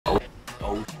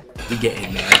We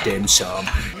getting that dim sum.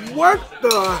 What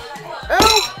the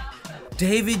hell?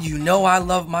 David, you know I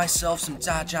love myself some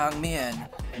jjajangmian.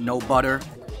 No butter,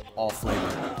 all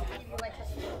flavor.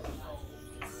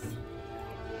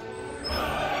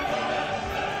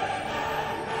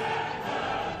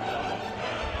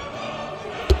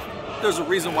 There's a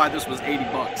reason why this was 80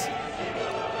 bucks.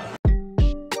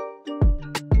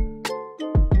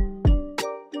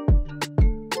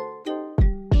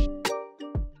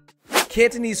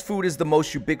 Cantonese food is the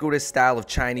most ubiquitous style of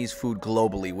Chinese food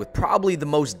globally, with probably the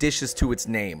most dishes to its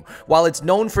name. While it's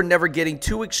known for never getting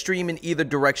too extreme in either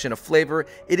direction of flavor,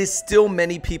 it is still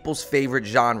many people's favorite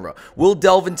genre. We'll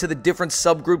delve into the different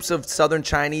subgroups of Southern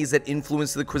Chinese that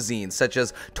influence the cuisine, such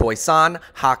as Toisan,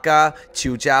 Hakka,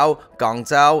 Qujiao,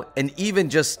 Guangzhou, and even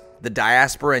just the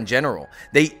diaspora in general.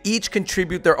 They each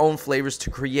contribute their own flavors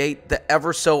to create the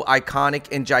ever so iconic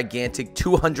and gigantic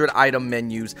 200-item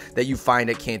menus that you find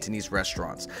at Cantonese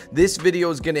restaurants. This video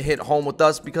is gonna hit home with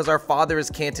us because our father is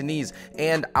Cantonese,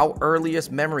 and our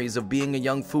earliest memories of being a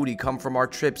young foodie come from our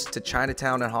trips to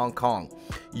Chinatown and Hong Kong.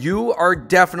 You are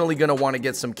definitely gonna wanna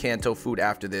get some Canto food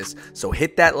after this, so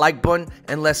hit that like button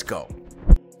and let's go.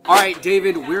 All right,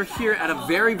 David, we're here at a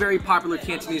very, very popular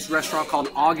Cantonese restaurant called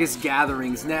August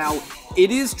Gatherings. Now, it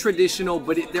is traditional,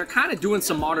 but they're kind of doing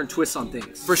some modern twists on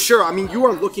things. For sure. I mean, you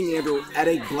are looking, Andrew, at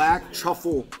a black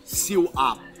truffle siu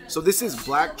ap. So this is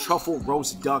black truffle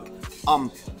roast duck.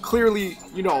 Clearly,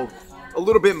 you know, a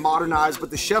little bit modernized,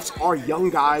 but the chefs are young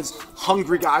guys,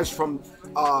 hungry guys from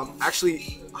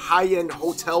actually high-end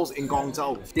hotels in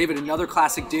Guangzhou. David, another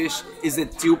classic dish is the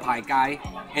jiu pai gai,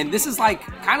 and this is like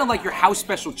kind of like your house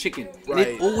special chicken. Right. And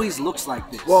it always looks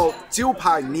like this. Well, jiu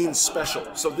pai means special,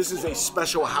 so this is a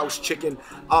special house chicken.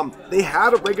 They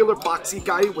had a regular boxy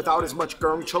gai without as much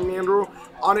gurng chung, Andrew,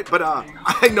 on it, but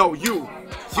I know you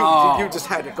just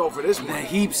had to go for this one. The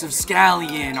heaps of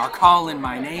scallion are calling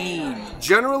my name.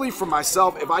 Generally, for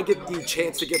myself, if I get the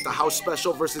chance to get the house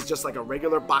special versus just like a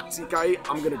regular boxy gai,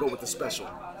 I'm gonna go with the special.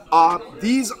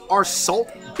 These are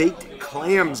salt-baked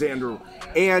clams, Andrew.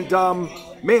 And,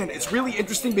 man, it's really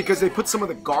interesting because they put some of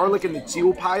the garlic and the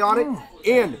jiu pai on it.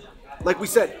 And, like we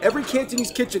said, every Cantonese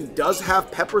kitchen does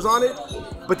have peppers on it,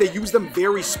 but they use them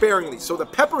very sparingly. So the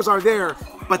peppers are there,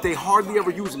 but they hardly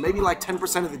ever use them. Maybe like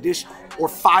 10% of the dish or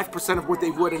 5% of what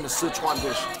they would in a Sichuan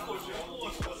dish.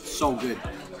 So good.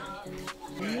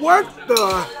 What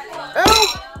the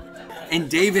hell? And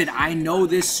David, I know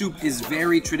this soup is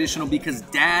very traditional because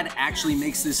Dad actually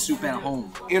makes this soup at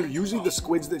home. And usually the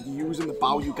squids that you use in the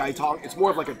bao yu gai tong, it's more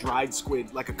of like a dried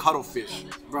squid, like a cuttlefish.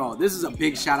 Bro, this is a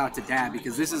big shout out to Dad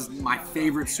because this is my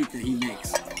favorite soup that he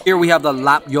makes. Here we have the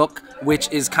lap yok, which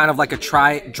is kind of like a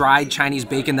dried Chinese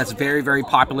bacon that's very, very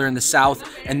popular in the South.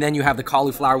 And then you have the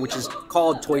cauliflower, which is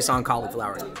called Toisan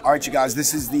cauliflower. All right, you guys,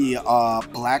 this is the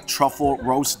black truffle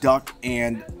roast duck,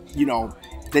 and you know,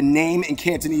 the name in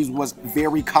Cantonese was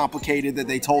very complicated that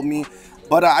they told me.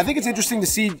 But I think it's interesting to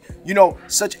see, you know,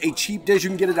 such a cheap dish. You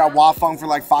can get it at Wafang for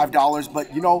like $5,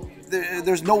 but you know,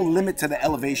 there's no limit to the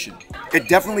elevation. It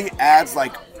definitely adds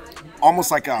like, almost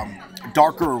like a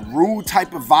darker roux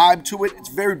type of vibe to it. It's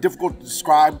very difficult to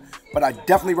describe, but I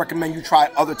definitely recommend you try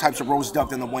other types of roast duck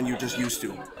than the one you just used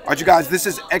to. All right, you guys, this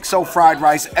is XO fried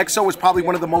rice. XO is probably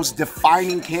one of the most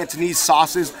defining Cantonese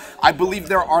sauces. I believe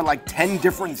there are like 10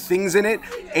 different things in it,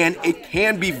 and it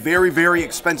can be very, very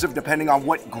expensive depending on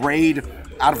what grade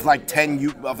out of like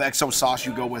 10 of XO sauce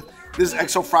you go with. This is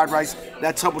XO fried rice.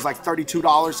 That tub was like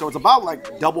 $32, so it's about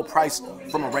like double price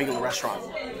from a regular restaurant.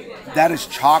 That is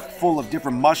chock full of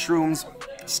different mushrooms,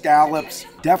 scallops,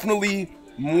 definitely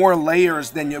more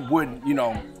layers than you would, you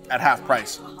know, at half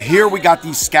price. Here we got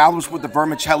these scallops with the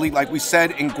vermicelli. Like we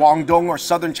said, in Guangdong or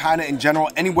southern China in general,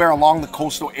 anywhere along the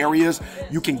coastal areas,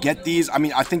 you can get these. I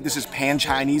mean, I think this is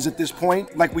pan-Chinese at this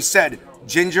point. Like we said,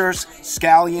 gingers,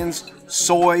 scallions,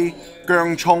 soy,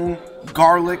 gurngchong,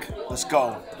 garlic. Let's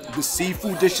go. The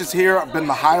seafood dishes here have been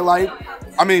the highlight.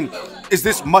 I mean, is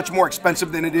this much more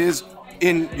expensive than it is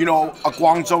in, you know, a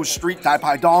Guangzhou street Dai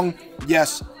Pai Dong?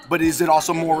 Yes. But is it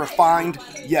also more refined?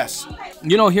 Yes.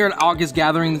 You know, here at August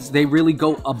Gatherings, they really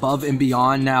go above and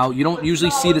beyond. Now, you don't usually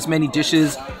see this many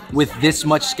dishes with this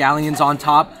much scallions on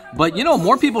top, but you know,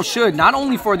 more people should, not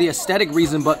only for the aesthetic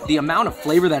reason, but the amount of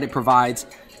flavor that it provides.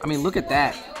 I mean, look at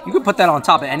that. You could put that on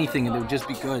top of anything and it would just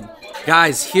be good.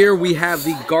 Guys, here we have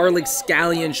the garlic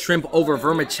scallion shrimp over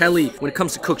vermicelli. When it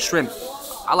comes to cooked shrimp,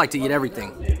 I like to eat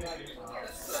everything.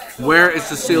 Where is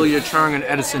Cecilia Chung and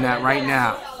Edison at right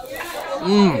now?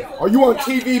 Are you on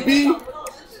TVB?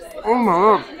 Oh my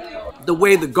God. The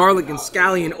way the garlic and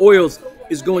scallion oils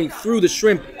is going through the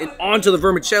shrimp and onto the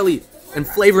vermicelli and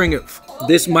flavoring it.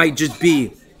 This might just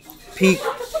be peak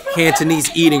Cantonese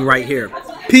eating right here.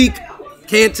 Peak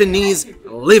Cantonese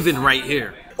living right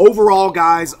here. Overall,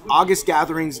 guys, August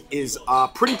Gatherings is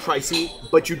pretty pricey,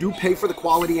 but you do pay for the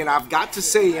quality. And I've got to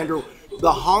say, Andrew,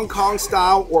 the Hong Kong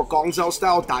style or Guangzhou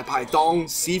style Dai Pai Dong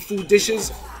seafood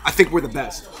dishes, I think we're the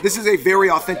best. This is a very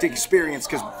authentic experience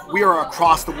because we are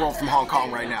across the world from Hong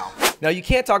Kong right now. Now, you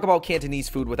can't talk about Cantonese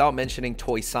food without mentioning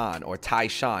Toi San or Tai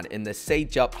Shan and the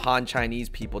Seijup Han Chinese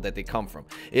people that they come from.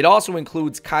 It also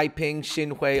includes Kaiping,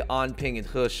 Xinhui, Anping, and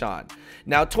Heshan.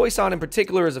 Now, Toi San in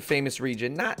particular is a famous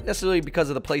region, not necessarily because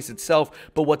of the place itself,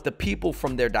 but what the people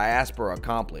from their diaspora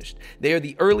accomplished. They are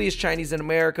the earliest Chinese in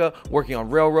America, working on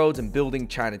railroads and building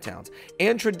Chinatowns.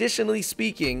 And traditionally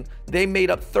speaking, they made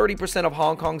up 30% of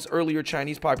Hong Kong's earlier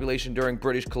Chinese population during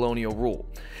British colonial rule.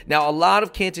 Now, a lot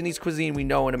of Cantonese cuisine we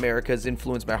know in America is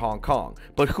influenced by Hong Kong,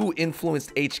 but who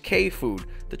influenced HK food?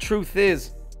 The truth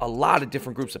is, a lot of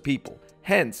different groups of people.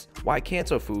 Hence, why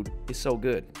Canto food is so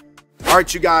good. All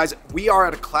right, you guys, we are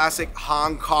at a classic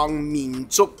Hong Kong Min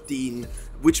Zuk Din,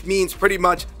 which means pretty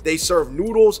much they serve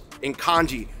noodles and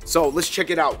congee. So let's check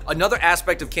it out. Another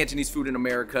aspect of Cantonese food in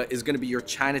America is going to be your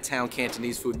Chinatown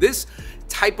Cantonese food. This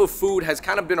type of food has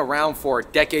kind of been around for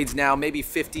decades now, maybe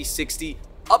 50, 60,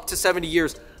 up to 70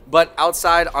 years. But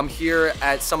outside, I'm here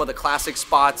at some of the classic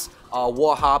spots,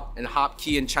 War Hop and Hop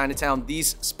Key in Chinatown.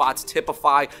 These spots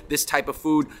typify this type of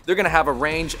food. They're gonna have a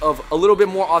range of a little bit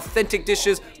more authentic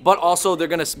dishes, but also they're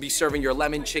gonna be serving your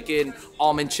lemon chicken,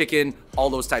 almond chicken, all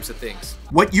those types of things.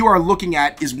 What you are looking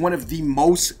at is one of the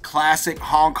most classic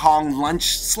Hong Kong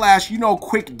lunch slash,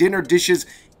 quick dinner dishes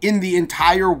in the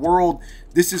entire world.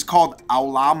 This is called Ao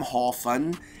Lam Hor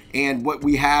Fun. And what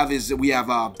we have is we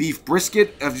have beef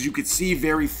brisket, as you can see,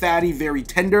 very fatty, very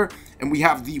tender. And we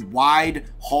have the wide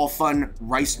Hor Fun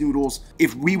rice noodles.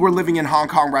 If we were living in Hong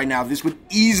Kong right now, this would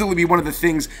easily be one of the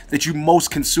things that you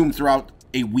most consume throughout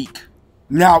a week.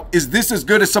 Now, is this as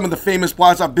good as some of the famous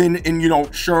spots I've been in,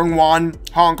 Sheung Wan,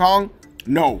 Hong Kong?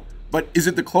 No. But is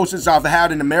it the closest I've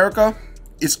had in America?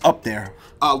 It's up there.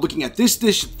 Looking at this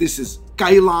dish, this is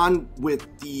Kailan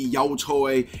with the yao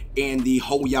choy and the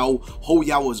ho yao. Ho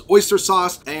yao is oyster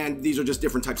sauce, and these are just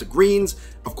different types of greens.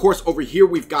 Of course, over here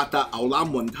we've got the ao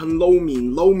lam wonton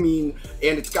lo mein,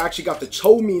 and it's actually got the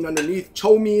cho mein underneath.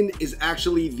 Cho mein is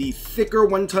actually the thicker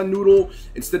wonton noodle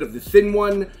instead of the thin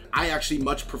one. I actually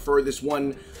much prefer this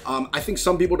one. I think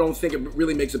some people don't think it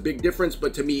really makes a big difference,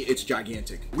 but to me, it's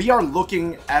gigantic. We are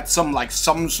looking at some like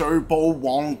Sumser Bo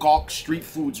Wong Gok street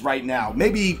foods right now.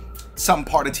 Maybe some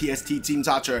part of TST Team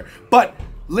Tacher. But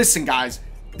listen, guys,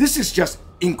 this is just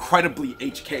incredibly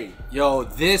HK. Yo,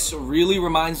 this really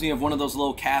reminds me of one of those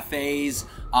little cafes,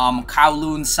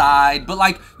 Kowloon side, but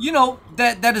like,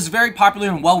 that is very popular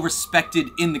and well respected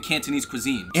in the Cantonese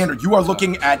cuisine. Andrew, you are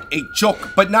looking at a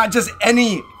juk, but not just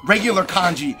any regular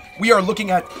congee. We are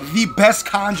looking at the best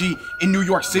congee in New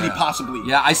York City, possibly.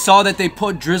 Yeah, I saw that they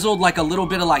drizzled like a little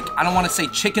bit of like, I don't want to say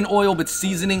chicken oil, but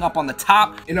seasoning up on the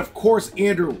top. And of course,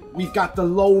 Andrew, we've got the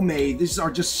lo mein. These are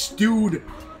just stewed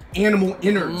animal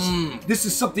innards. This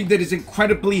is something that is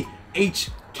incredibly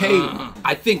HK.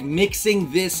 I think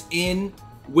mixing this in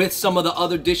with some of the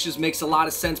other dishes makes a lot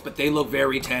of sense, but they look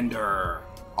very tender.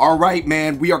 All right,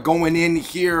 man, we are going in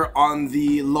here on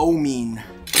the lo mein.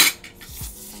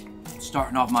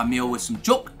 Starting off my meal with some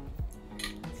juk.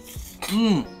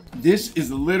 This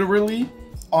is literally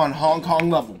on Hong Kong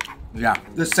level. Yeah.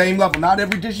 The same level. Not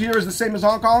every dish here is the same as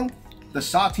Hong Kong. The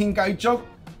Sa Tin Gai Juk,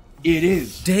 it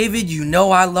is. David, you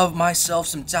know I love myself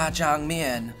some jjajang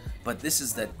mian, but this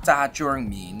is the jjajang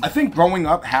mian. I think growing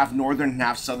up half northern and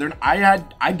half southern,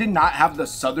 I did not have the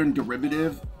southern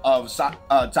derivative of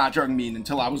jjajang mian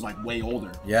until I was like way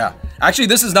older. Yeah. Actually,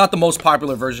 this is not the most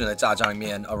popular version of jjajang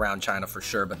mian around China for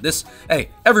sure, but this, hey,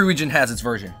 every region has its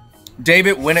version.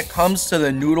 David, when it comes to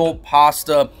the noodle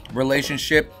pasta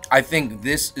relationship, I think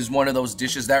this is one of those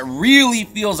dishes that really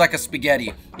feels like a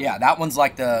spaghetti. Yeah, that one's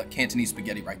like the Cantonese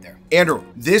spaghetti right there. Andrew,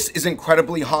 this is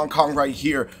incredibly Hong Kong right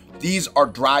here. These are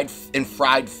dried and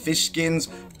fried fish skins.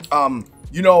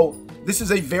 This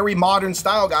is a very modern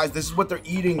style, guys. This is what they're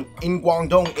eating in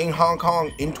Guangdong, in Hong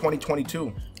Kong, in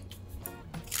 2022.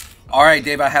 All right,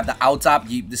 Dave, I have the ao top.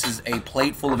 This is a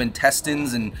plate full of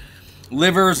intestines and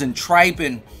livers and tripe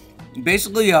and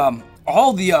basically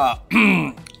all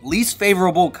the least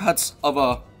favorable cuts of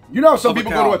a some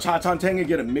people go to a cha tan tang and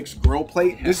get a mixed grill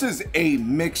plate. Yeah. This is a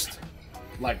mixed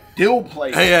like dill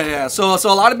plate. Yeah. So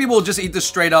a lot of people just eat this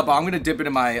straight up. I'm gonna dip it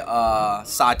in my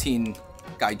Sa Tin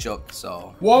Gai Juk.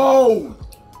 So whoa,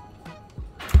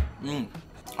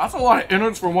 that's a lot of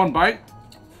innards for one bite,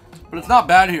 but it's not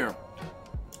bad here.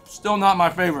 Still not my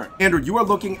favorite. Andrew, you are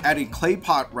looking at a clay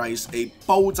pot rice, a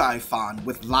bao zai fan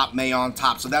with lap mei on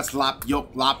top. So that's lap yolk,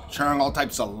 lap churng, all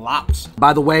types of laps.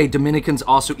 By the way, Dominicans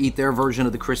also eat their version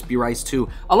of the crispy rice too.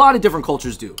 A lot of different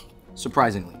cultures do,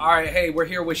 surprisingly. All right, hey, we're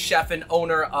here with chef and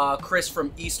owner Chris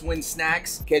from East Wind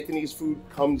Snacks. Cantonese food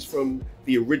comes from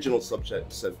the original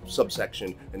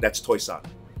subsection, and that's Toisan.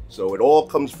 So it all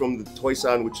comes from the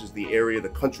Toisan, which is the area, the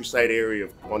countryside area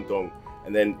of Guangdong.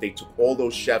 And then they took all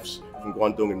those chefs from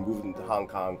Guangdong and moved them to Hong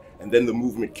Kong. And then the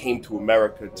movement came to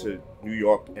America, to New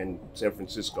York and San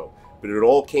Francisco. But it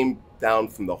all came down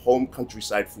from the home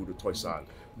countryside food of Toisan.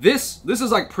 This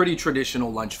is like pretty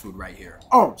traditional lunch food right here.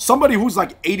 Oh, somebody who's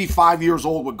like 85 years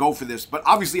old would go for this. But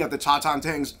obviously at the Cha Tan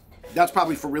Tangs, that's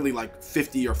probably for really like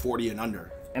 50 or 40 and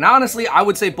under. And honestly, I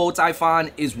would say bao zai fan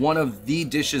is one of the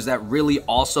dishes that really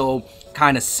also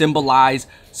kind of symbolize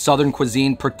Southern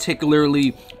cuisine,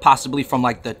 particularly possibly from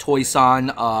like the Toisan,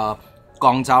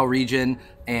 Guangzhou region.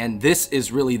 And this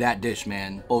is really that dish,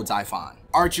 man, bao zai fan.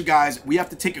 All right, you guys, we have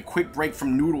to take a quick break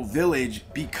from Noodle Village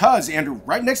because, Andrew,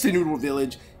 right next to Noodle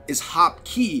Village is Hop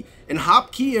Key. And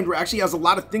Hop Key, Andrew, actually has a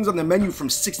lot of things on the menu from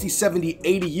 60, 70,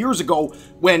 80 years ago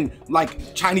when,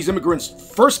 like, Chinese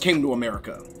immigrants first came to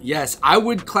America. Yes, I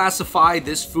would classify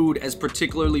this food as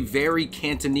particularly very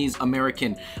Cantonese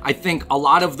American. I think a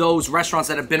lot of those restaurants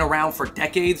that have been around for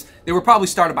decades, they were probably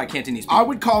started by Cantonese people. I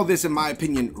would call this, in my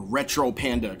opinion, Retro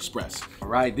Panda Express. All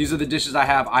right, these are the dishes I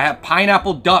have. I have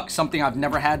pineapple duck, something I've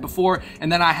never had before.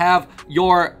 And then I have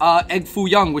your egg foo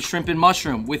young with shrimp and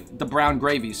mushroom with the brown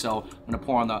gravy. So I'm gonna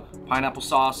pour on the pineapple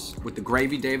sauce with the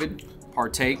gravy, David.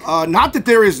 Partake. Not that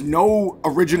there is no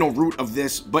original root of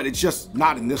this, but it's just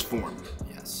not in this form.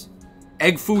 Yes.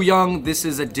 Egg foo young, this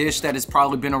is a dish that has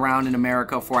probably been around in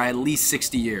America for at least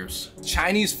 60 years.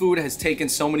 Chinese food has taken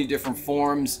so many different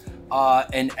forms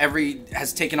and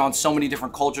has taken on so many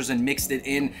different cultures and mixed it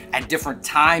in at different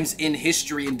times in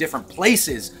history in different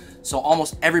places. So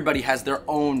almost everybody has their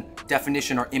own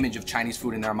definition or image of Chinese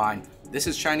food in their mind. This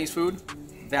is Chinese food.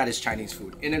 That is Chinese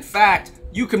food. And in fact,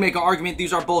 you can make an argument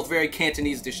these are both very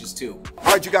Cantonese dishes too.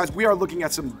 All right, you guys, we are looking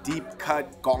at some deep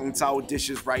cut Guangzhou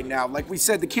dishes right now. Like we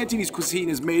said, the Cantonese cuisine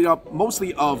is made up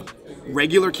mostly of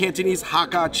regular Cantonese,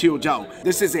 Hakka, Chiujiao.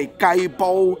 This is a gai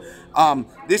bo.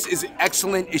 This is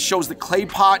excellent. It shows the clay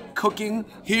pot cooking.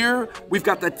 Here, we've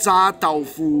got the zha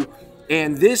tofu.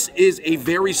 And this is a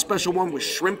very special one with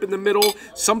shrimp in the middle.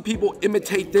 Some people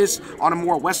imitate this on a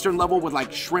more Western level with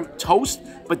like shrimp toast,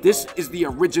 but this is the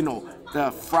original,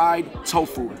 the fried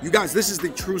tofu. You guys, this is the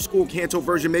true school Canto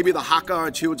version. Maybe the Hakka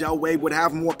or Chiujiao way would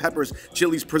have more peppers,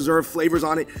 chilies, preserved flavors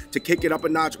on it to kick it up a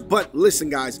notch. But listen,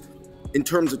 guys, in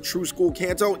terms of true school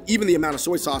Canto, even the amount of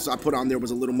soy sauce I put on there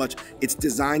was a little much. It's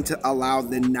designed to allow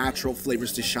the natural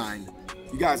flavors to shine.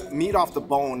 You guys, meat off the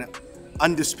bone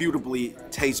undisputably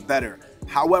tastes better.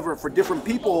 However, for different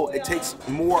people, it takes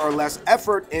more or less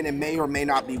effort and it may or may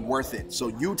not be worth it. So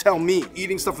you tell me,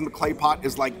 eating stuff from the clay pot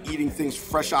is like eating things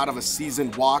fresh out of a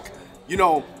seasoned wok. You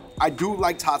know, I do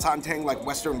like Ta Tan Tang, like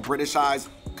Western Britishized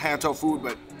Canto food,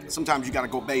 but sometimes you gotta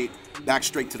go back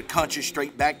straight to the country,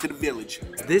 straight back to the village.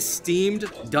 This steamed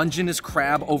Dungeness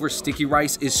crab over sticky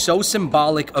rice is so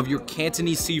symbolic of your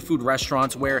Cantonese seafood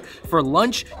restaurants where for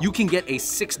lunch, you can get a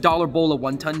 $6 bowl of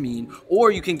wonton meat,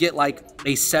 or you can get like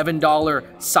a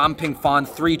 $7 samping fan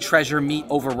 3 treasure meat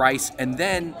over rice, and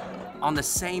then on the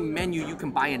same menu, you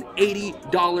can buy an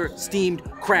 $80 steamed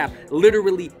crab,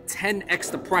 literally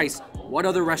 10x the price. What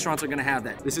other restaurants are gonna have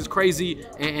that? This is crazy,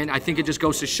 and I think it just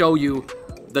goes to show you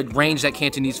the range that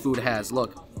Cantonese food has.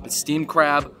 Look, it's steamed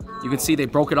crab. You can see they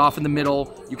broke it off in the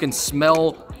middle. You can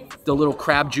smell the little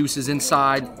crab juices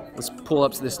inside. Let's pull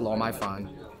up this lo mai fan.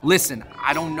 Listen,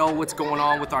 I don't know what's going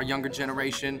on with our younger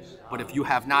generation, but if you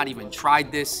have not even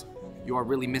tried this, you are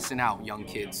really missing out, young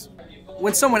kids.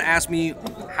 When someone asks me,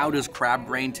 how does crab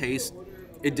brain taste?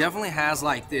 It definitely has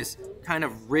like this kind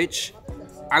of rich,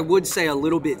 I would say a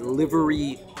little bit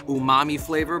livery umami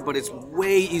flavor, but it's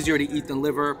way easier to eat than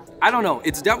liver. I don't know,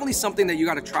 it's definitely something that you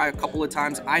gotta try a couple of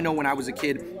times. I know when I was a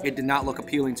kid, it did not look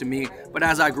appealing to me, but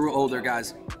as I grew older,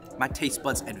 guys, my taste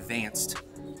buds advanced.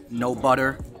 No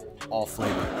butter, all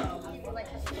flavor.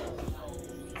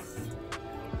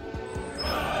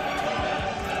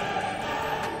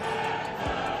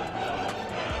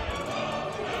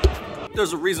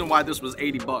 There's a reason why this was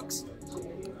 80 bucks.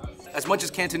 As much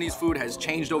as Cantonese food has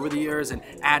changed over the years and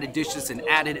added dishes and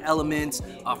added elements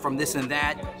from this and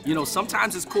that, you know,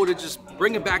 sometimes it's cool to just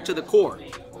bring it back to the core.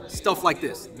 Stuff like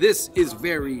this. This is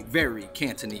very, very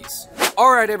Cantonese.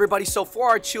 All right, everybody, so for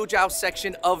our Chill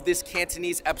section of this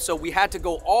Cantonese episode, we had to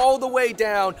go all the way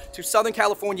down to Southern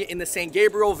California in the San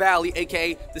Gabriel Valley,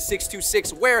 aka the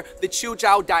 626, where the Chill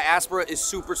diaspora is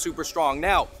super, super strong.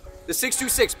 Now, the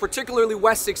 626, particularly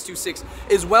West 626,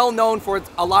 is well known for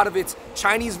a lot of its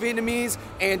Chinese Vietnamese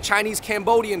and Chinese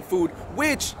Cambodian food,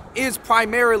 which is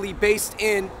primarily based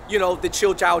in, you know, the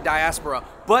Chill diaspora.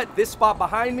 But this spot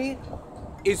behind me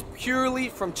is purely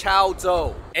from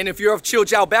Chaozhou. And if you're of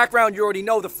Chill background, you already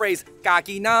know the phrase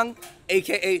Gaki Nang,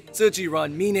 aka Ziji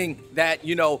Run, meaning that,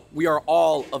 you know, we are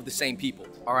all of the same people.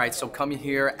 All right, so coming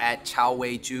here at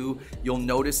Chaoweiju, you'll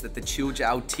notice that the Chill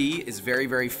tea is very,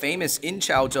 very famous in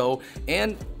Chaozhou,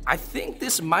 and I think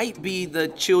this might be the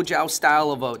Chill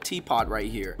style of a teapot right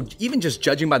here. Even just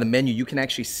judging by the menu, you can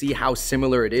actually see how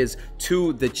similar it is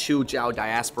to the Chill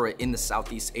diaspora in the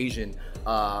Southeast Asian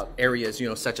areas, you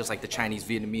know, such as like the Chinese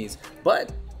Vietnamese.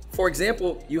 But for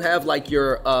example, you have like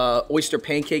your oyster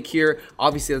pancake here.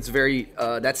 Obviously that's very,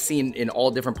 that's seen in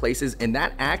all different places, and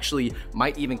that actually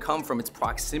might even come from its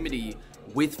proximity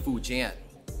with Fujian.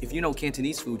 If you know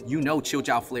Cantonese food, you know Chill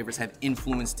flavors have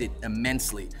influenced it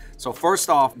immensely. So first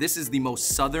off, this is the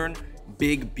most southern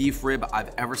big beef rib I've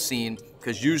ever seen,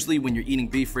 because usually when you're eating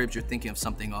beef ribs, you're thinking of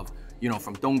something of, you know,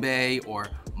 from Dongbei or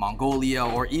Mongolia,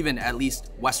 or even at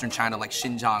least Western China like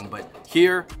Xinjiang. But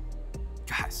here,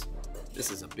 guys,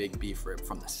 this is a big beef rib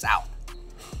from the south.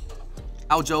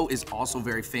 Chaozhou is also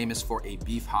very famous for a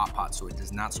beef hot pot, so it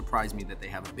does not surprise me that they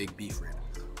have a big beef rib.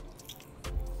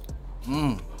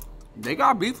 They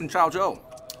got beef in Chaozhou.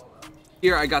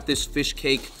 Here I got this fish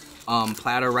cake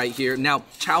platter right here. Now,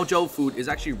 Chaozhou food is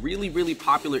actually really, really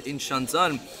popular in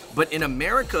Shenzhen, but in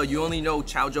America, you only know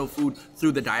Chaozhou food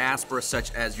through the diaspora,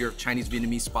 such as your Chinese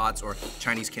Vietnamese spots or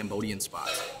Chinese Cambodian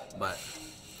spots. But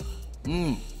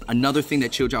another thing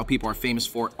that Chill people are famous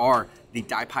for are the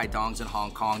Dai Pai Dongs in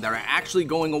Hong Kong that are actually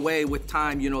going away with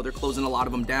time. You know, they're closing a lot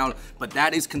of them down, but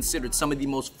that is considered some of the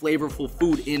most flavorful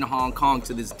food in Hong Kong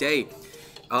to this day.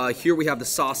 Here we have the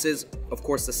sauces, of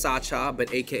course the sacha,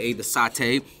 but aka the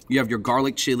satay. You have your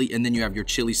garlic chili, and then you have your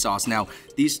chili sauce. Now,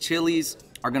 these chilies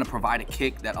are gonna provide a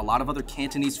kick that a lot of other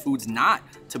Cantonese foods not,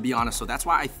 to be honest. So that's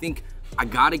why I think I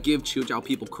gotta give Chill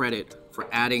people credit for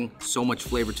adding so much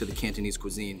flavor to the Cantonese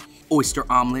cuisine. Oyster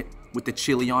omelet with the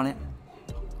chili on it.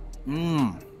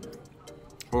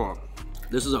 Oh,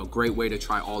 this is a great way to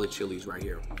try all the chilies right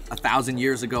here. 1,000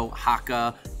 years ago,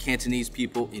 Hakka, Cantonese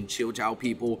people, and Chill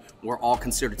people were all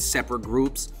considered separate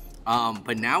groups.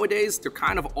 But nowadays, they're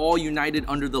kind of all united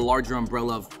under the larger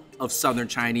umbrella of Southern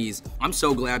Chinese. I'm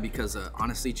so glad because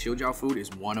honestly, Chill food is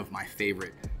one of my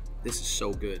favorite. This is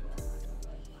so good.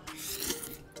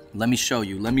 Let me show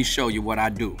you what I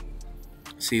do.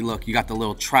 See, look, you got the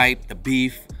little tripe, the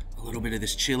beef, a little bit of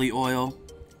this chili oil.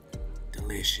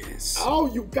 Delicious.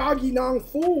 Oh, you gagi nang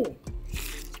fool.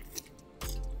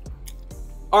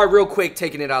 All right, real quick,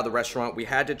 taking it out of the restaurant, we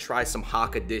had to try some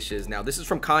Hakka dishes. Now, this is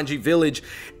from Kanji Village,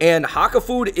 and Hakka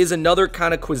food is another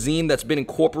kind of cuisine that's been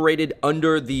incorporated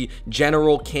under the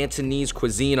general Cantonese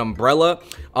cuisine umbrella.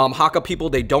 Hakka people,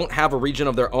 they don't have a region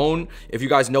of their own. If you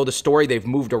guys know the story, they've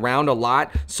moved around a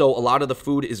lot, so a lot of the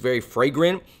food is very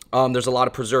fragrant. There's a lot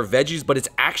of preserved veggies, but it's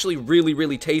actually really,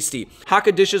 really tasty.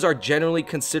 Hakka dishes are generally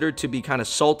considered to be kind of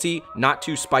salty, not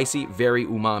too spicy, very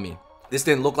umami. This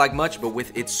didn't look like much, but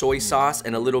with its soy sauce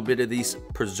and a little bit of these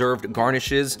preserved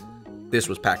garnishes, this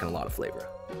was packing a lot of flavor.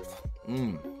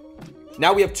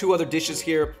 Now we have two other dishes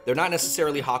here. They're not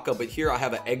necessarily Hakka, but here I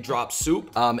have an egg drop soup.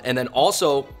 And then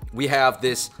also we have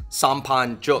this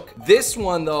sampan juk. This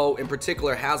one though, in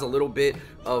particular, has a little bit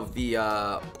of the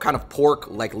kind of pork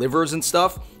like livers and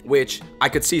stuff, which I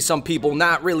could see some people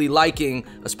not really liking,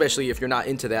 especially if you're not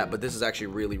into that, but this is actually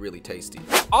really, really tasty.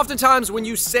 Oftentimes when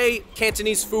you say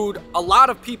Cantonese food, a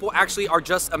lot of people actually are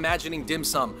just imagining dim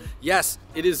sum. Yes,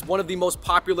 it is one of the most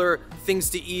popular things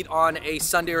to eat on a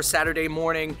Sunday or Saturday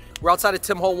morning. We're outside of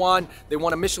Tim Ho Wan. They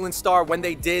won a Michelin star. When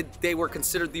they did, they were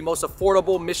considered the most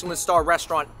affordable Michelin star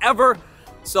restaurant ever.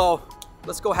 So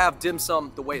let's go have dim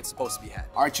sum the way it's supposed to be had.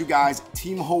 All right, you guys,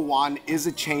 Tim Ho Wan is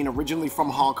a chain originally from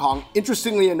Hong Kong.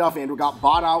 Interestingly enough, Andrew, got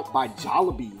bought out by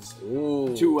Jollibee's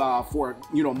for,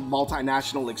 you know,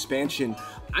 multinational expansion.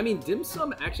 I mean, dim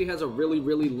sum actually has a really,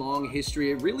 really long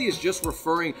history. It really is just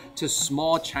referring to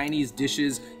small Chinese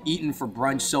dishes eaten for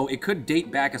brunch. So it could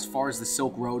date back as far as the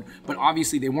Silk Road, but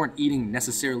obviously they weren't eating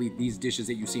necessarily these dishes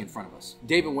that you see in front of us.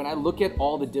 David, when I look at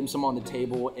all the dim sum on the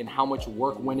table and how much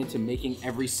work went into making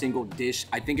every single dish,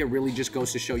 I think it really just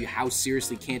goes to show you how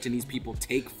seriously Cantonese people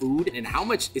take food and how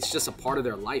much it's just a part of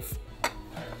their life.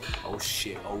 Oh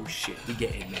shit, we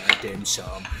getting there, dim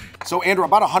sum. So Andrew,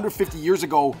 about 150 years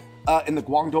ago, in the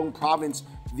Guangdong province,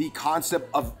 the concept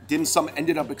of dim sum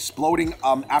ended up exploding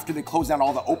after they closed down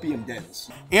all the opium dens.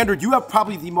 Andrew, you have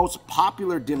probably the most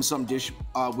popular dim sum dish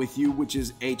with you, which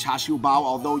is a chashu bao,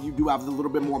 although you do have the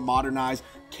little bit more modernized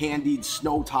candied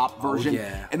snow top version. Oh,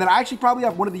 yeah. And then I actually probably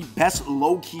have one of the best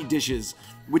low-key dishes,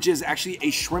 which is actually a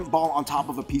shrimp ball on top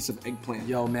of a piece of eggplant.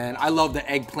 Yo, man, I love the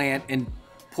eggplant and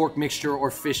pork mixture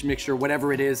or fish mixture,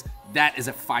 whatever it is. That is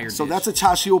a fire dish. So that's a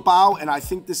chashu bao, and I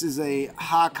think this is a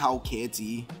ha kao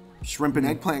keti. Shrimp and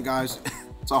eggplant, guys.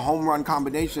 It's a home run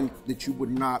combination that you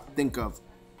would not think of.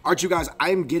 All right, you guys,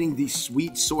 I am getting the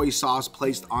sweet soy sauce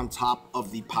placed on top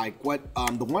of the pai quet.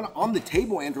 The one on the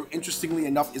table, Andrew, interestingly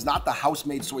enough, is not the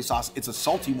house-made soy sauce. It's a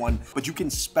salty one, but you can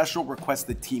special request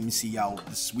the Team CL,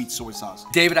 the sweet soy sauce.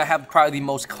 David, I have probably the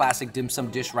most classic dim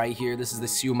sum dish right here. This is the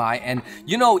siu mai. And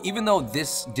you know, even though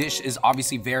this dish is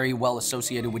obviously very well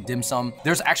associated with dim sum,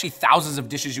 there's actually thousands of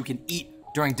dishes you can eat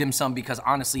during dim sum because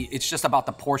honestly, it's just about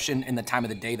the portion and the time of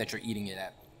the day that you're eating it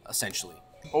at, essentially.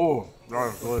 Oh,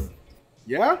 that is good.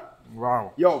 Yeah?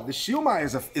 Wow. Yo, the siu mai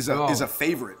is a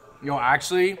favorite. Yo,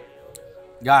 actually,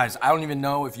 guys, I don't even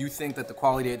know if you think that the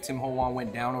quality at Tim Ho Wan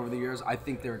went down over the years. I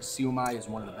think their siu mai is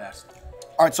one of the best.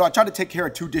 All right, so I tried to take care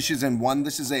of 2 dishes in one.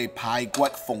 This is a pai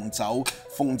quet fung zhao.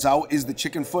 Fung zhao is the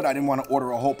chicken foot. I didn't want to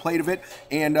order a whole plate of it.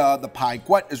 And the pai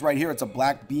quet is right here. It's a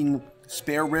black bean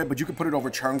spare rib, but you can put it over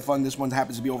chung fun. This one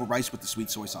happens to be over rice with the sweet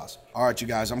soy sauce. All right, you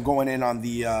guys, I'm going in on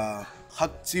the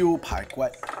hak jiu pai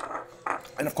quet.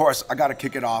 And of course, I gotta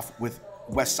kick it off with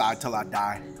West Side Till I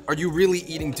Die. Are you really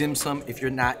eating dim sum if you're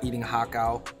not eating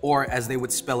hakao, or as they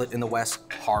would spell it in the West,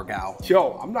 hargao?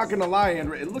 Yo, I'm not gonna lie,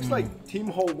 Andrew. It looks like Team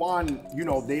Ho Wan, you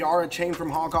know, they are a chain from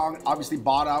Hong Kong, obviously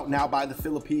bought out now by the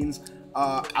Philippines.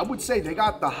 I would say they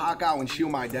got the hakao and siu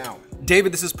mai down.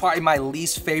 David, this is probably my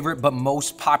least favorite but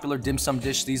most popular dim sum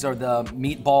dish. These are the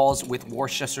meatballs with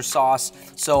Worcestershire sauce.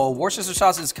 So Worcestershire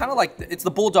sauce is kind of like, it's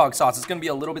the bulldog sauce. It's gonna be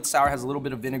a little bit sour, has a little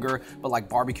bit of vinegar, but like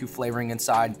barbecue flavoring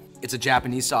inside. It's a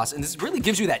Japanese sauce, and this really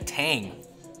gives you that tang.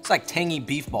 It's like tangy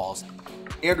beef balls.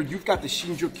 Andrew, you've got the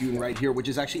shinjukyun right here, which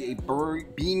is actually a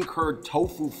bean curd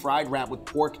tofu fried wrap with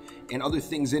pork and other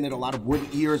things in it, a lot of wood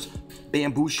ears,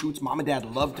 bamboo shoots. Mom and dad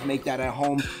love to make that at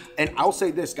home. And I'll say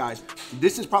this, guys,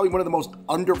 this is probably one of the most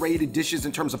underrated dishes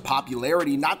in terms of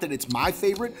popularity. Not that it's my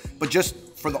favorite, but just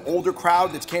for the older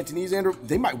crowd that's Cantonese, Andrew,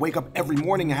 they might wake up every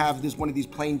morning and have one of these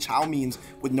plain chow means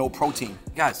with no protein.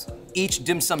 Guys, each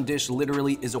dim sum dish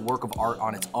literally is a work of art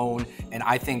on its own, and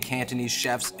I think Cantonese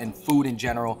chefs and food in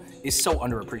general is so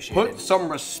underappreciated. Put some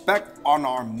respect on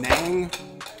our mang.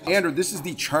 Andrew, this is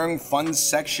the chung fun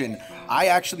section. I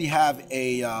actually have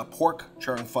a pork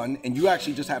chung fun, and you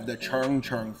actually just have the chung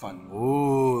fun.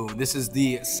 Ooh, this is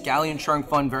the scallion chung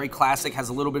fun, very classic, has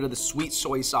a little bit of the sweet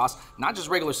soy sauce, not just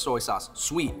regular soy sauce,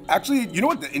 sweet. Actually, you know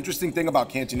what the interesting thing about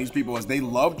Cantonese people is they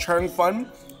love chung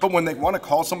fun, but when they want to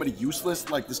call somebody useless,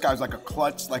 like this guy's like a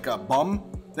klutz, like a bum,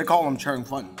 they call him chung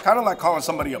fun. Kind of like calling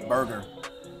somebody a burger.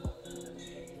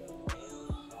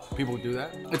 People do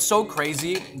that? It's so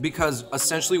crazy because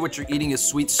essentially what you're eating is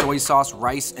sweet soy sauce,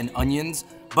 rice, and onions,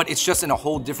 but it's just in a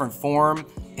whole different form,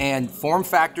 and form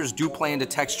factors do play into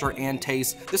texture and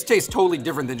taste. This tastes totally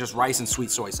different than just rice and sweet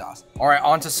soy sauce. All right,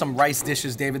 on to some rice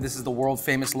dishes, David. This is the world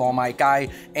famous lo mai gai,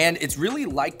 and it's really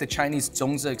like the Chinese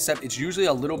zongzi, except it's usually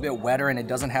a little bit wetter and it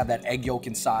doesn't have that egg yolk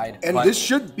inside. And this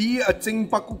should be a ting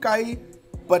baku gai,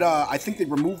 but I think they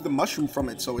removed the mushroom from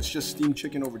it, so it's just steamed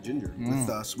chicken over ginger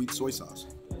with sweet soy sauce.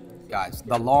 Guys,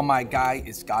 the lo mai gai,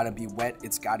 it's gotta be wet,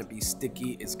 it's gotta be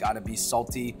sticky, it's gotta be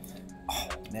salty. Oh,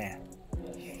 man.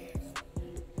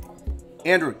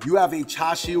 Andrew, you have a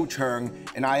chashu chung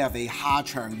and I have a ha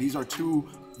chung. These are two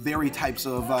very types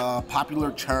of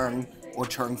popular chung or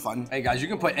chung fun. Hey guys, you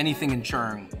can put anything in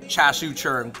chung. Chashu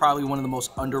chung, probably one of the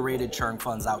most underrated chung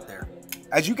funs out there.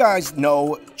 As you guys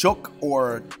know, chuk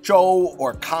or chou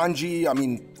or kanji, I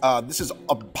mean, this is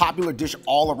a popular dish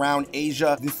all around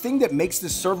Asia. The thing that makes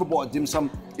this servable at dim sum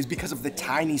is because of the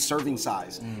tiny serving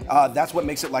size. That's what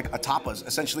makes it like a tapas.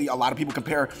 Essentially, a lot of people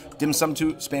compare dim sum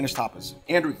to Spanish tapas.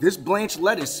 Andrew, this blanched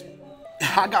lettuce,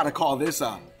 I gotta call this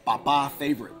a papa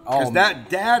favorite. Because that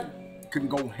dad can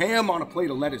go ham on a plate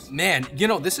of lettuce. Man, you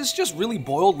know, this is just really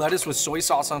boiled lettuce with soy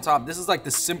sauce on top. This is like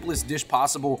the simplest dish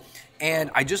possible.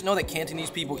 And I just know that Cantonese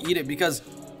people eat it because,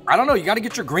 I don't know, you gotta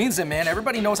get your greens in, man.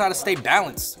 Everybody knows how to stay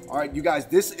balanced. All right, you guys,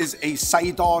 this is a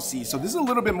saidawsi. So this is a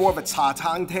little bit more of a cha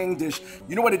tang tang dish.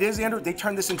 You know what it is, Andrew? They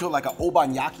turned this into like an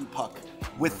obanyaki puck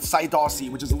with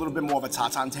saidawsi, which is a little bit more of a cha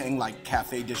tang tang like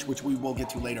cafe dish, which we will get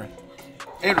to later.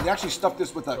 Andrew, they actually stuffed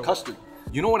this with a custard.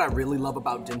 You know what I really love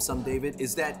about dim sum, David,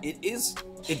 is that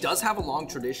it does have a long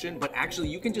tradition, but actually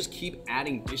you can just keep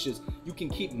adding dishes. You can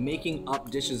keep making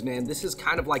up dishes, man. This is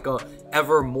kind of like a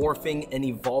ever morphing and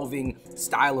evolving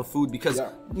style of food because,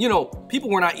 you know, people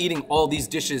were not eating all these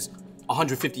dishes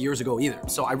 150 years ago either.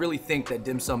 So I really think that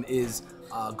dim sum is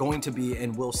going to be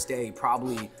and will stay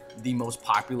probably the most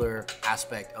popular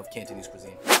aspect of Cantonese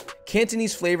cuisine.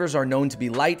 Cantonese flavors are known to be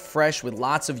light, fresh, with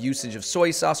lots of usage of soy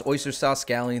sauce, oyster sauce,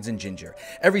 scallions, and ginger.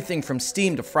 Everything from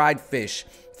steamed to fried fish,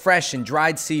 fresh and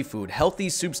dried seafood, healthy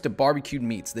soups to barbecued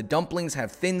meats. The dumplings have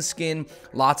thin skin,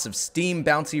 lots of steamed,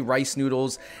 bouncy rice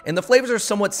noodles, and the flavors are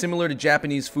somewhat similar to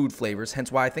Japanese food flavors, hence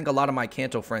why I think a lot of my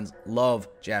Kanto friends love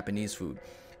Japanese food.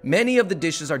 Many of the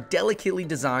dishes are delicately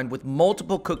designed with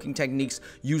multiple cooking techniques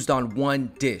used on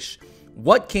one dish.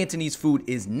 What Cantonese food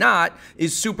is not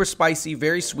is super spicy,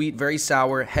 very sweet, very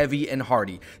sour, heavy, and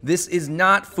hearty. This is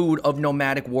not food of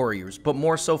nomadic warriors, but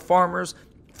more so farmers,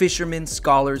 fishermen,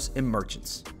 scholars, and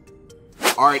merchants.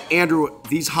 All right, Andrew,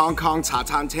 these Hong Kong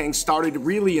Tatantangs started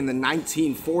really in the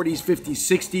 1940s, 50s,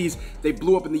 60s. They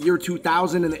blew up in the year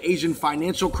 2000 in the Asian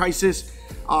financial crisis.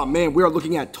 Oh man, we are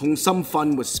looking at Tong Sum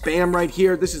Fun with Spam right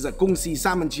here. This is a Gong Si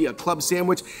Salmon Ji, a club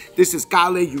sandwich. This is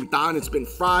Gale Yu Dan, it's been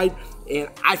fried. And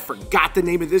I forgot the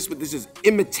name of this, but this is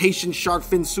imitation shark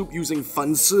fin soup using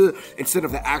fun si instead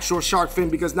of the actual shark fin,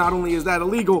 because not only is that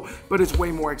illegal, but it's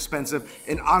way more expensive.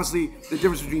 And honestly, the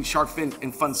difference between shark fin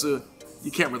and fun si,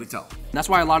 you can't really tell. That's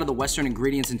why a lot of the Western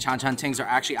ingredients in Chantantangs are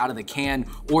actually out of the can,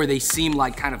 or they seem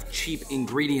like kind of cheap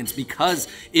ingredients because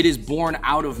it is born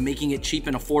out of making it cheap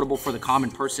and affordable for the common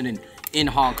person in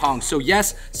Hong Kong. So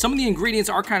yes, some of the ingredients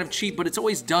are kind of cheap, but it's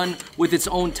always done with its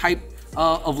own type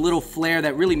of little flair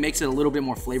that really makes it a little bit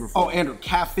more flavorful. Oh, Andrew,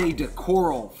 Cafe de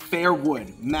Coral,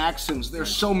 Fairwood, Maxim's, there's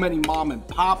so many mom and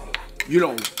pop, you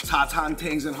know,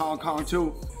 Tatantangs in Hong Kong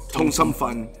too. Tong Sum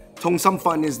Fun. Tong Sum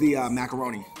Fun is the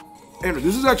macaroni. Andrew,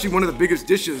 this is actually one of the biggest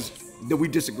dishes that we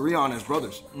disagree on as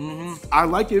brothers. I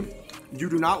like it, you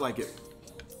do not like it.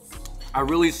 I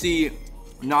really see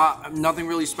nothing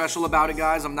really special about it,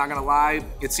 guys. I'm not gonna lie.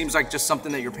 It seems like just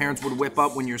something that your parents would whip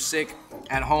up when you're sick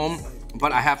at home.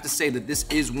 But I have to say that this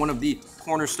is one of the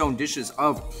cornerstone dishes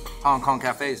of Hong Kong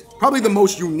cafes. Probably the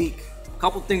most unique. A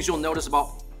couple things you'll notice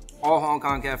about all Hong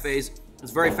Kong cafes.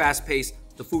 It's very fast paced.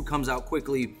 The food comes out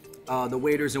quickly. The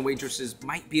waiters and waitresses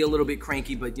might be a little bit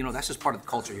cranky, but you know, that's just part of the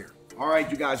culture here. All right,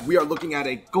 you guys, we are looking at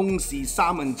a Gong Si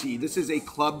Salmon Ji. This is a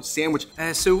club sandwich.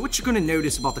 So what you're gonna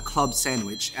notice about the club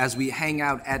sandwich as we hang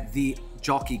out at the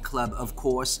Jockey Club, of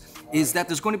course, is that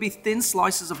there's going to be thin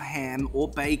slices of ham or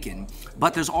bacon,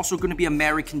 but there's also going to be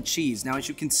American cheese. Now, as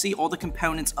you can see, all the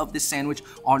components of this sandwich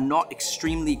are not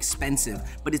extremely expensive,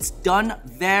 but it's done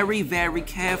very, very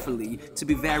carefully to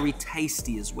be very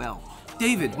tasty as well.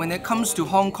 David, when it comes to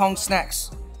Hong Kong snacks,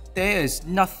 there is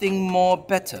nothing more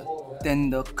better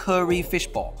than the curry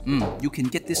fishball. You can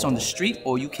get this on the street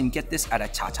or you can get this at a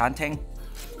Chatantang.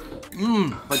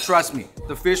 But trust me,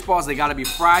 the fish balls, they gotta be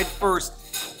fried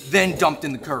first, then dumped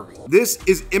in the curry. This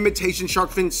is imitation shark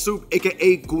fin soup,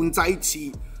 aka gun zai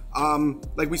qi.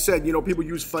 Like we said, you know, people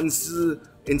use fun si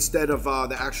instead of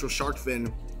the actual shark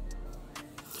fin.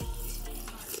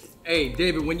 Hey,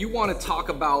 David, when you want to talk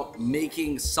about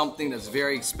making something that's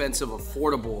very expensive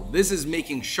affordable, this is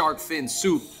making shark fin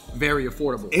soup very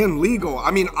affordable. And legal.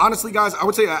 I mean, honestly, guys, I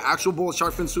would say an actual bowl of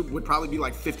shark fin soup would probably be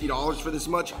like $50 for this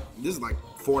much. This is like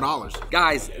 $4.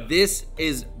 Guys, this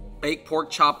is baked pork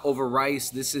chop over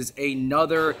rice. This is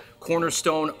another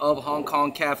cornerstone of Hong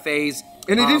Kong cafes.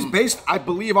 And it is based, I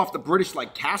believe, off the British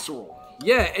like casserole.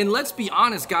 Yeah, and let's be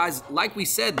honest, guys, like we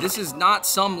said, this is not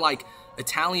some like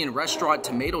Italian restaurant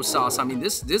tomato sauce. I mean,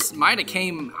 this might have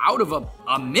came out of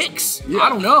a mix. Yeah. I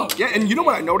don't know. Yeah, and you know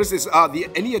what I noticed is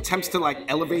any attempts to like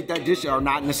elevate that dish are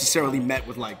not necessarily met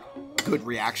with like good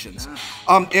reactions.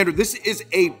 Andrew, this is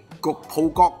a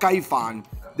gokpogok gai fan.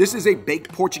 This is a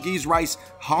baked Portuguese rice.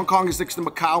 Hong Kong is next to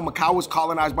Macau. Macau was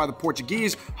colonized by the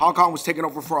Portuguese. Hong Kong was taken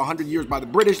over for 100 years by the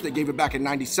British. They gave it back in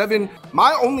 97.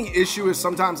 My only issue is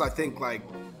sometimes I think like,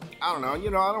 I don't know, you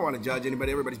know, I don't want to judge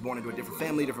anybody. Everybody's born into a different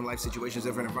family, different life situations,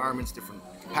 different environments, different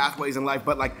pathways in life.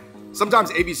 But like, sometimes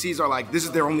ABCs are like, this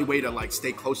is their only way to like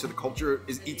stay close to the culture,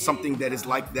 is eat something that is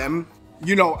like them.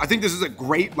 You know, I think this is a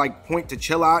great like point to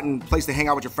chill out and place to hang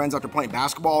out with your friends after playing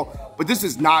basketball. But this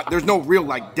is not, there's no real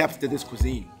like depth to this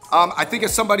cuisine. I think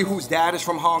as somebody whose dad is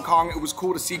from Hong Kong, it was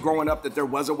cool to see growing up that there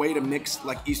was a way to mix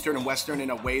like Eastern and Western in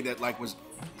a way that like was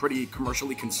pretty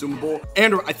commercially consumable.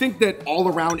 And I think that all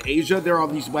around Asia, there are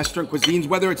these Western cuisines,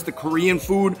 whether it's the Korean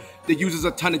food that uses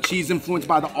a ton of cheese influenced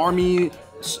by the army,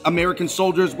 American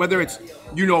soldiers, whether it's,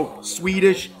 you know,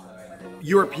 Swedish,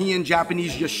 European,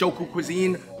 Japanese, Yoshoku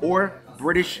cuisine, or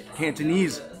British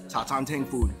Cantonese Ta Tan Tang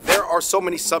food. There are so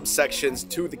many subsections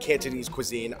to the Cantonese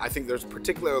cuisine. I think there's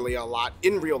particularly a lot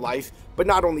in real life, but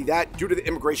not only that, due to the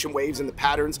immigration waves and the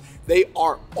patterns, they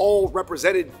are all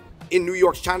represented in New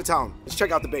York's Chinatown. Let's check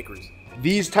out the bakeries.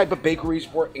 These type of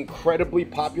bakeries were incredibly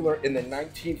popular in the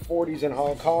 1940s in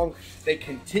Hong Kong. They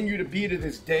continue to be to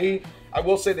this day. I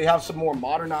will say they have some more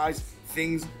modernized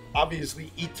things.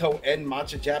 Obviously, Ito and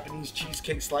matcha Japanese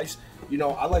cheesecake slice. You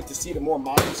know, I like to see the more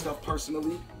modern stuff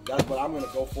personally. That's what I'm gonna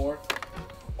go for.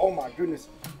 Oh my goodness.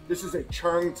 This is a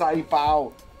churng zai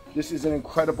bao. This is an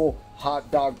incredible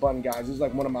hot dog bun, guys. This is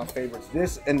like one of my favorites.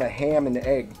 This and the ham and the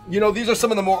egg. You know, these are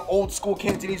some of the more old school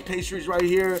Cantonese pastries right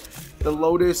here. The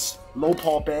lotus, lo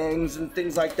paw bangs and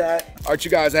things like that. All right,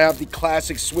 you guys, I have the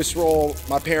classic Swiss roll.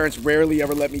 My parents rarely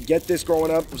ever let me get this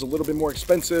growing up. It was a little bit more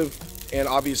expensive and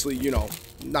obviously, you know,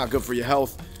 not good for your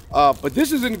health. But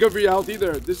this isn't good for your health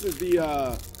either. This is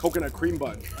the coconut cream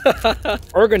bun.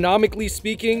 Ergonomically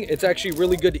speaking, it's actually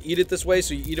really good to eat it this way,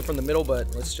 so you eat it from the middle,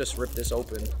 but let's just rip this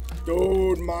open.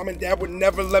 Dude, mom and dad would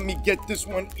never let me get this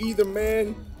one either,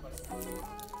 man.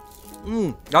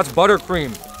 That's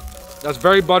buttercream. That's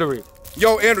very buttery.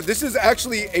 Yo, Andrew, this is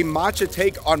actually a matcha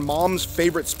take on mom's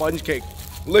favorite sponge cake.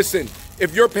 Listen,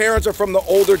 if your parents are from the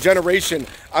older generation,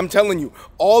 I'm telling you,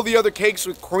 all the other cakes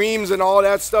with creams and all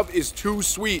that stuff is too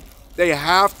sweet. They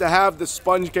have to have the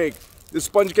sponge cake. The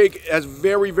sponge cake has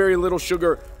very, very little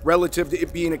sugar relative to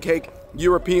it being a cake.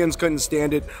 Europeans couldn't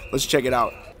stand it. Let's check it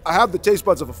out. I have the taste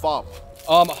buds of a fowl.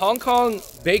 Hong Kong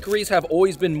bakeries have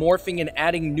always been morphing and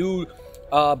adding new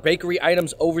bakery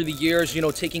items over the years, you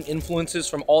know, taking influences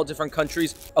from all different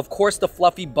countries. Of course, the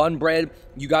fluffy bun bread,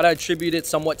 you gotta attribute it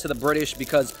somewhat to the British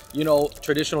because, you know,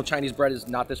 traditional Chinese bread is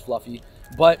not this fluffy.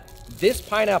 But this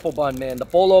pineapple bun, man, the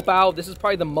bolo bao, this is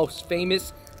probably the most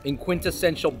famous and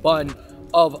quintessential bun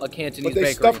of a Cantonese bakery. But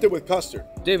they stuffed it with custard.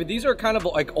 David, these are kind of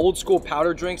like old school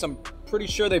powder drinks. I'm pretty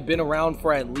sure they've been around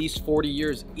for at least 40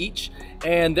 years each.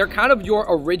 And they're kind of your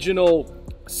original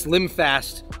slim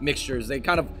fast mixtures. They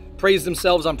kind of praise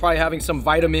themselves on probably having some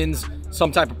vitamins,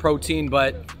 some type of protein,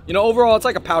 but you know, overall it's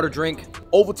like a powder drink.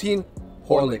 Ovaltine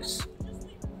Horlicks.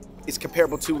 It's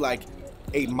comparable to like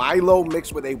a Milo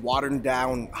mixed with a watered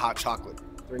down hot chocolate.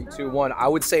 3, 2, 1. I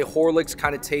would say Horlicks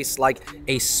kind of tastes like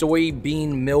a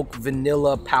soybean milk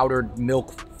vanilla powdered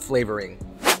milk flavoring.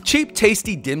 Cheap,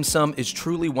 tasty dim sum is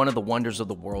truly one of the wonders of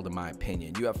the world, in my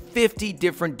opinion. You have 50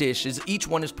 different dishes. Each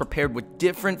one is prepared with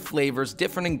different flavors,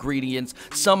 different ingredients.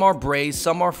 Some are braised,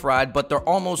 some are fried, but they're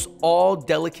almost all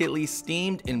delicately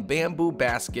steamed in bamboo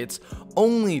baskets,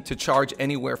 only to charge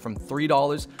anywhere from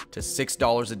 $3 to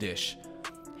 $6 a dish.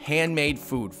 Handmade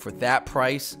food for that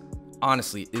price,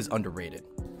 honestly, is underrated.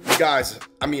 You guys,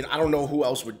 I mean, I don't know who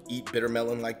else would eat bitter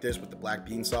melon like this with the black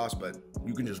bean sauce, but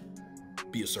you can just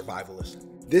be a survivalist.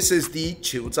 This is the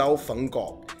Qiuzhou Feng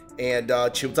Gao. And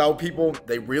Qiuzhou people,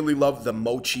 they really love the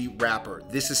mochi wrapper.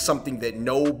 This is something that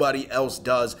nobody else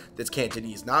does that's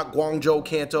Cantonese. Not Guangzhou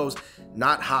Cantos,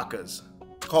 not Hakkas.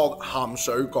 It's called Ham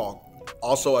Shui Gao.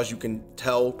 Also, as you can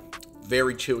tell,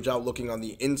 very Qiuzhou looking on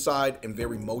the inside and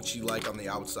very mochi-like on the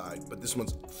outside. But this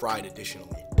one's fried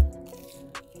additionally.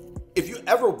 If you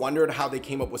ever wondered how they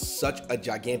came up with such a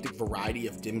gigantic variety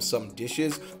of dim sum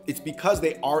dishes, it's because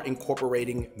they are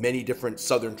incorporating many different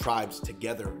southern tribes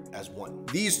together as one.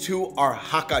 These two are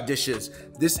Hakka dishes.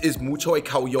 This is Mu Choi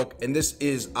Kao Yok, and this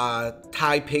is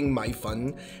Tai Ping Mai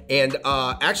Fun. And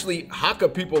actually,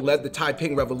 Hakka people led the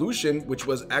Taiping Revolution, which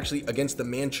was actually against the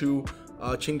Manchu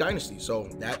Qing dynasty. So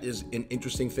that is an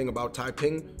interesting thing about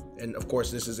Taiping. And of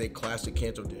course, this is a classic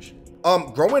Canto dish.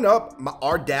 Growing up,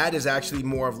 our dad is actually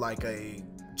more of like a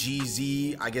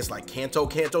GZ, I guess like Canto.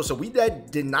 So we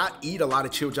did not eat a lot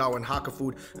of Qiuzhou and Hakka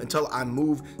food until I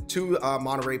moved to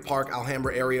Monterey Park,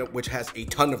 Alhambra area, which has a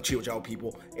ton of Qiuzhou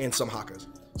people and some Hakkas.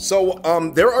 So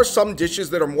there are some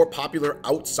dishes that are more popular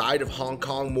outside of Hong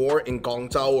Kong, more in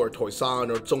Guangzhou or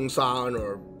Toisan or Zhongshan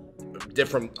or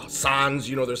different sans.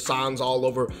 You know, there's sans all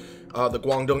over the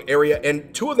Guangdong area,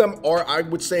 and two of them are, I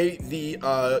would say, the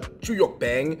Zhuyok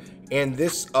Bang and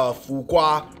this Fu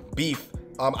Gua beef.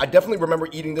 I definitely remember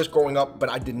eating this growing up, but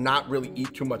I did not really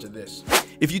eat too much of this.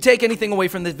 If you take anything away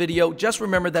from this video, just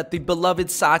remember that the beloved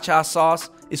Sacha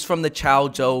sauce is from the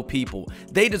Chaozhou people.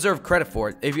 They deserve credit for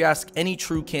it. If you ask any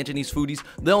true Cantonese foodies,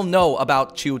 they'll know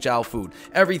about Qiuzhou food.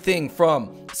 Everything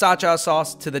from Sacha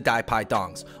sauce to the Dai Pai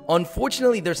Dongs.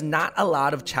 Unfortunately, there's not a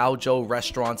lot of Chaozhou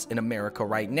restaurants in America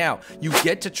right now. You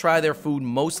get to try their food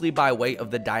mostly by way of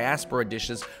the diaspora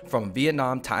dishes from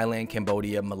Vietnam, Thailand,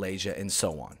 Cambodia, Malaysia, and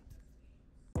so on.